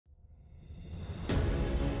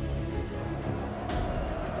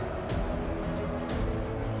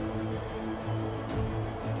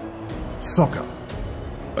Soccer.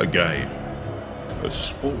 A game. A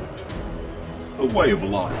sport. A way of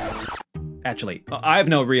life. Actually, I have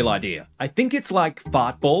no real idea. I think it's like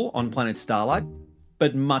Fartball on Planet Starlight,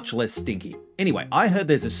 but much less stinky. Anyway, I heard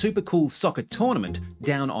there's a super cool soccer tournament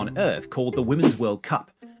down on Earth called the Women's World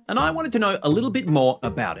Cup, and I wanted to know a little bit more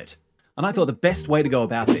about it. And I thought the best way to go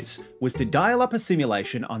about this was to dial up a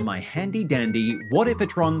simulation on my handy dandy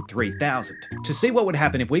What-If-A-Tron 3000 to see what would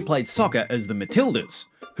happen if we played soccer as the Matildas,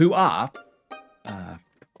 who are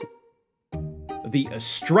the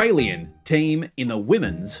Australian team in the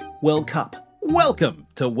Women's World Cup. Welcome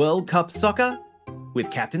to World Cup Soccer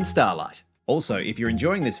with Captain Starlight. Also, if you're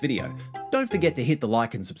enjoying this video, don't forget to hit the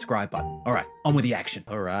like and subscribe button. All right, on with the action.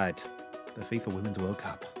 All right, the FIFA Women's World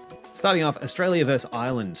Cup. Starting off, Australia versus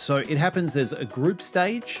Ireland. So it happens, there's a group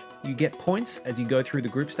stage. You get points as you go through the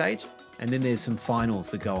group stage, and then there's some finals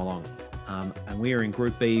that go along. And we are in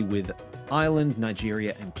Group B with Ireland,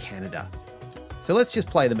 Nigeria, and Canada. So let's just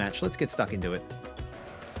play the match. Let's get stuck into it.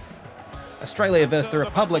 Australia versus the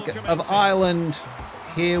Republic of Ireland.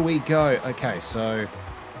 Here we go. Okay, so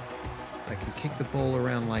they can kick the ball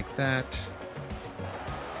around like that.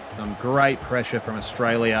 Some great pressure from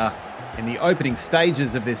Australia in the opening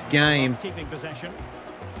stages of this game. Keeping possession.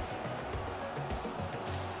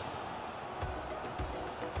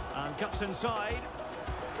 And cuts inside.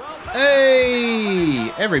 Hey,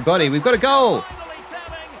 everybody, we've got a goal.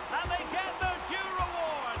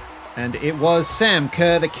 And it was Sam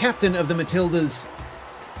Kerr, the captain of the Matildas,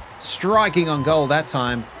 striking on goal that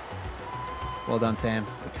time. Well done, Sam.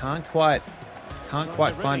 We can't quite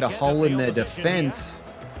find a hole in their defense.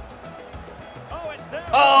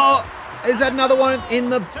 Oh, is that another one in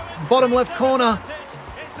the bottom left corner?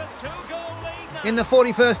 In the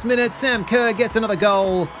 41st minute, Sam Kerr gets another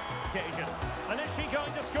goal.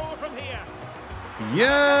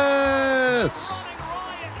 Yes!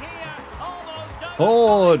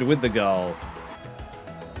 Ford with the goal.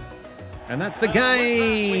 And that's the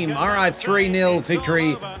game. All right, 3-0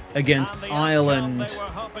 victory against Ireland.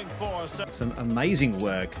 Some amazing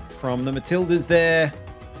work from the Matildas there.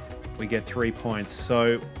 We get 3 points.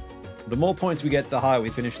 So the more points we get, the higher we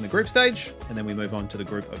finish in the group stage. And then we move on to the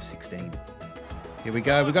group of 16. Here we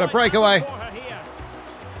go. We've got a breakaway.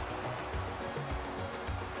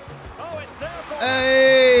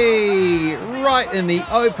 Hey, right in the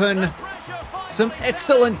open. Some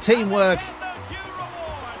excellent teamwork.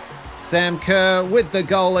 Sam Kerr with the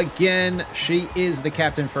goal again. She is the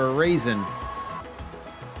captain for a reason.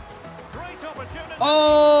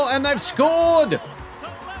 Oh, and they've scored.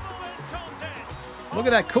 Look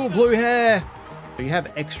at that cool blue hair. You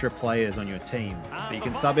have extra players on your team that you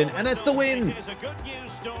can sub in, and that's the win. It's a good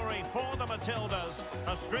news story for the Matildas.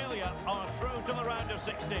 Australia are through to the round of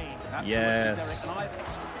 16. Yes.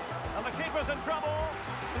 And the keeper's in trouble.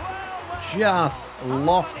 Just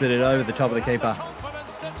lofted it over the top of the keeper.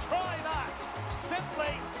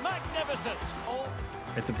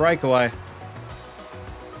 It's a breakaway.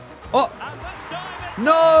 Oh!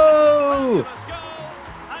 No!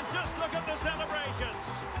 And just look at the celebrations.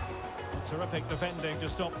 Terrific defending to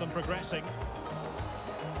stop them progressing.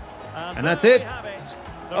 And that's it.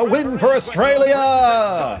 A win for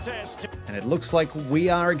Australia! And it looks like we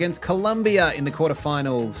are against Colombia in the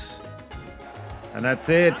quarterfinals. And that's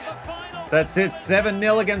it. That's it.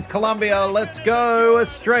 7-0 against Colombia. Let's go,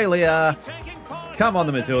 Australia. Come on,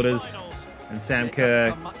 the Matildas. And Sam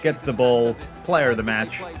Kerr gets the ball. Player of the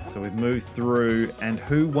match. So we've moved through. And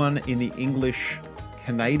who won in the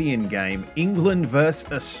English-Canadian game? England versus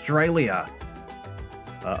Australia.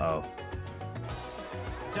 Uh-oh.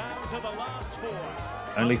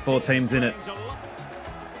 Only 4 teams in it.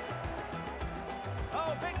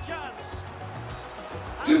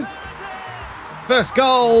 First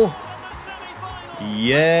goal.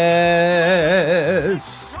 Yes.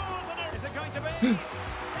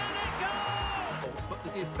 But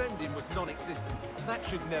the defending was non-existent. That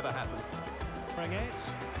should never happen. Bring it.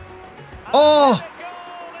 Oh,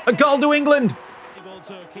 a goal to England. Able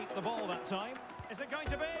to keep the ball that time. Is it going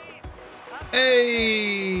to be?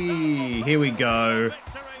 Hey, here we go.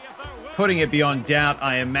 Putting it beyond doubt,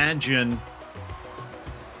 I imagine.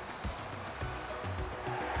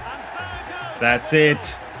 That's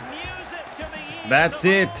it. That's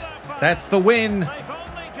it. That's the win.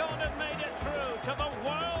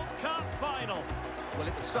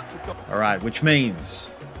 All right, which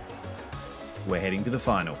means we're heading to the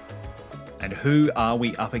final. And who are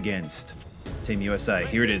we up against? Team USA.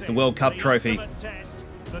 Here it is, the World Cup trophy.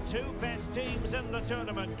 The 2 best teams in the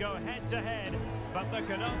tournament go head-to-head, but there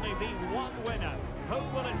can only be one winner. Who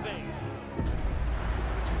will it be?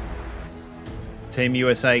 Team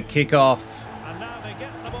USA kick off. And now they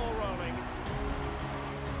get the ball rolling.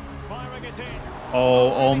 it in. Oh,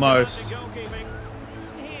 almost. Goalkeeping.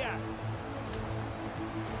 Here.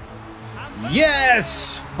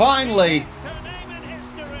 Yes! Finally! Her name in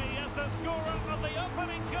history as the scorer of the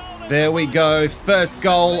opening goal. There we go. First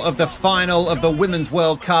goal of the final of the Women's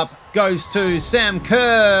World Cup goes to Sam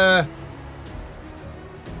Kerr.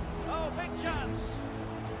 Oh, big chance.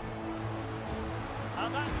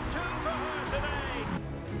 And that's 2 for her today.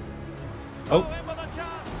 Oh, In with a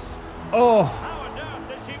chance. oh, How on earth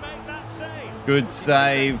did she make that save? good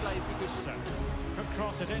save. Could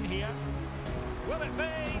cross it in here. Will it be?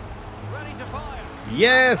 Ready to fire.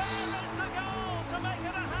 Yes! It's the goal to make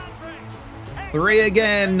it a hat-trick. 3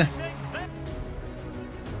 again.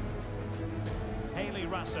 Hayley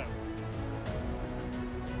Russo.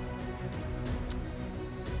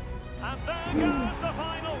 And there goes the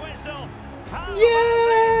final whistle. How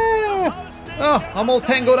Yeah! Oh, I'm all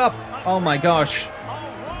tangled up. Oh my gosh.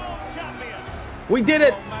 world champions. We did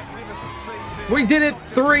it! We did it!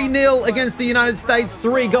 3-0 against the United States.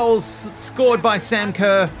 3 goals scored by Sam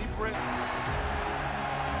Kerr. And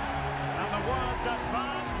the words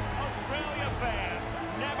advance Australia fair.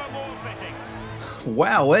 Never more fitting.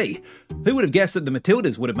 Wowee! Who would have guessed that the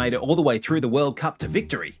Matildas would have made it all the way through the World Cup to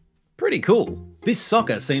victory? Pretty cool. This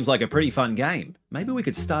soccer seems like a pretty fun game. Maybe we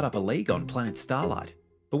could start up a league on Planet Starlight.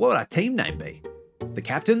 But what would our team name be? The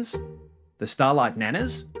Captains? The Starlight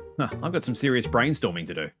Nanas? Huh, I've got some serious brainstorming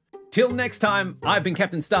to do. Till next time, I've been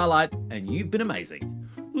Captain Starlight, and you've been amazing.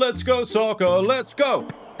 Let's go soccer, let's go!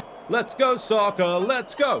 Let's go soccer,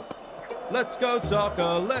 let's go! Let's go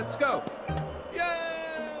soccer, let's go!